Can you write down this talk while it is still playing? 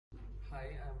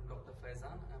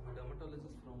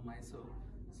dermatologist from Mysore.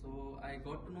 So I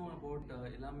got to know about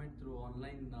ILAMED through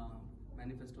online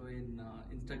manifesto in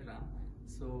Instagram.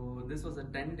 So this was a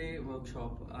 10-day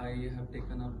workshop. I had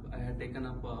taken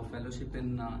up a fellowship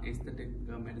in aesthetic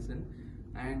medicine,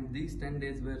 and these 10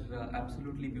 days were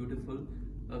absolutely beautiful.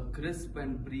 A crisp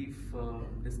and brief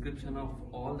description of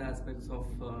all the aspects of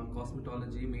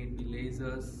cosmetology, made be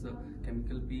lasers,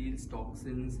 chemical peels,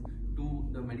 toxins, to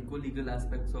the medico-legal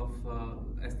aspects of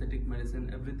aesthetic medicine.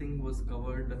 Everything was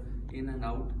covered in and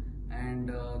out, and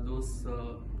those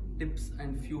tips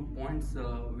and few points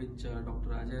which Dr.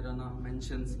 Ajay Rana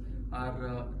mentions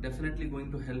are definitely going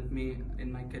to help me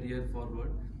in my career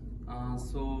forward.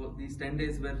 So these 10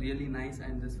 days were really nice,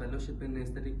 and this fellowship in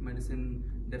aesthetic medicine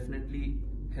definitely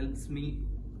helps me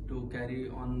to carry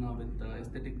on with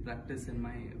aesthetic practice in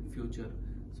my future.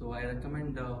 So I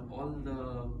recommend all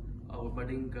our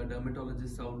budding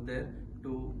dermatologists out there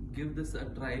to give this a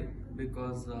try,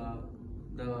 because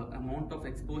the amount of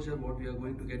exposure what we are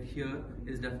going to get here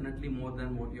is definitely more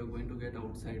than what you are going to get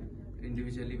outside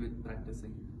individually with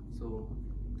practicing. So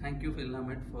thank you,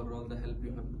 ILAMED, for all the help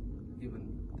you have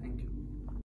given. Thank you.